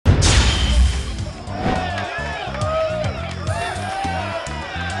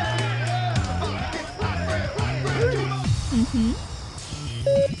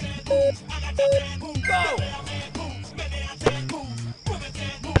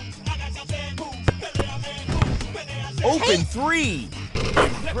Open three.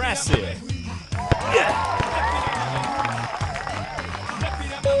 Impressive.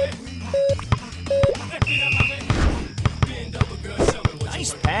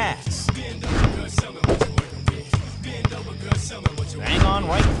 Nice pass. Hang on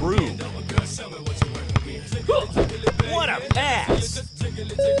right through. What a pass.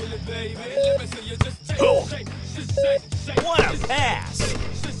 What a pass.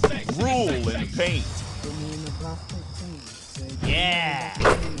 Rule and paint. Yeah,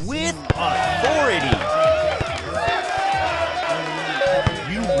 with authority.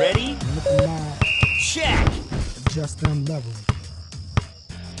 You ready? Check. Adjust them levels.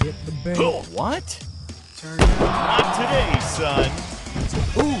 Hit the bait. What? Turn down. Not today, son.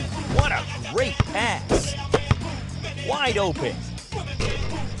 Ooh, what a great pass. Wide open.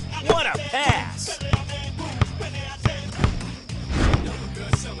 What a pass.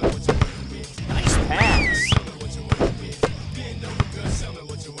 Nice pass.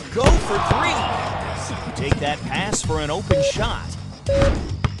 Go for three. Take that pass for an open shot.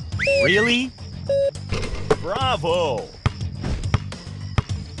 Really? Bravo.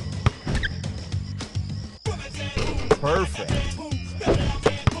 Perfect.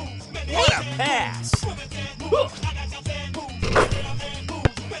 What a pass. What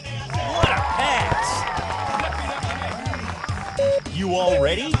a pass. You all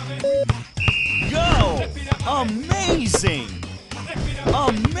ready? Go. Amazing.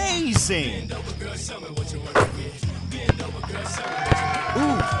 Amazing.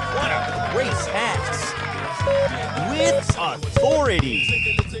 Ooh, what a great pass. With authority.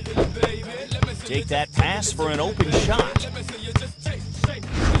 Take that pass for an open shot.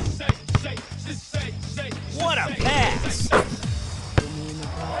 What a pass.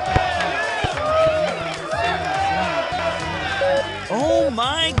 Oh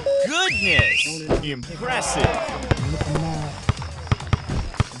my goodness. Impressive.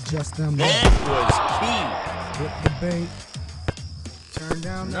 Adjust them That was key. Hit the bait. Turn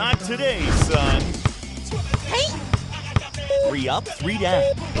down. Not today, son. Three up, three down.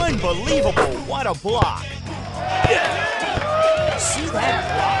 Unbelievable. What a block. See that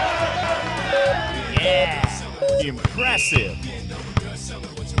block? Yeah. Impressive.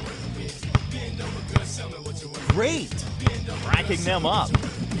 Great. Racking them up.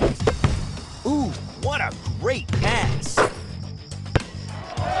 Ooh, what a great pass.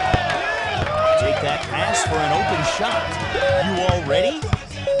 Take that pass for an open shot. You all ready?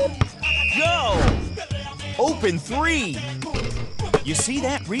 Go! Open three. You see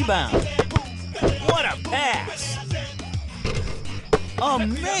that rebound? What a pass.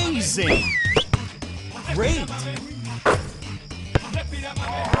 Amazing. Great.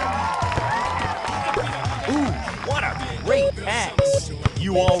 Ooh, what a great pass.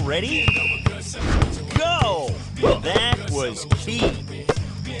 You all ready? Go! That was key.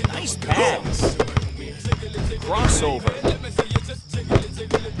 Nice pass. Crossover.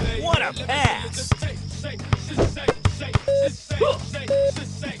 What a pass.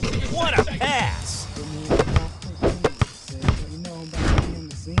 What a pass.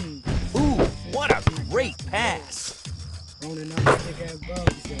 Ooh, what a great pass. Take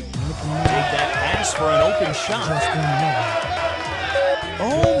that pass for an open shot.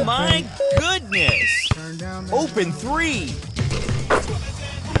 Oh my goodness. Open three.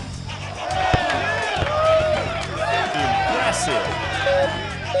 Impressive.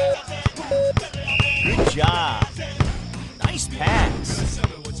 Good job. Nice pass.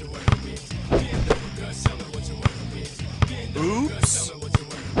 Oops.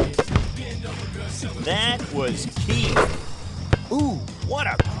 That was key. Ooh, what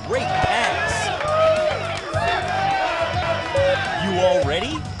a great pass. You all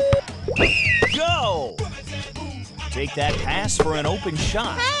ready? Go! Take that pass for an open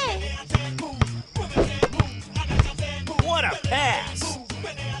shot. Hey! What a pass!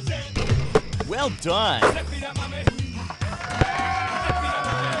 Well done.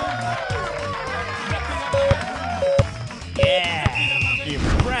 Yeah,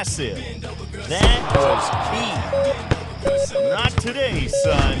 impressive. That was key. Not today,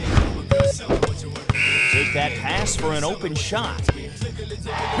 son. Take that pass for an open shot.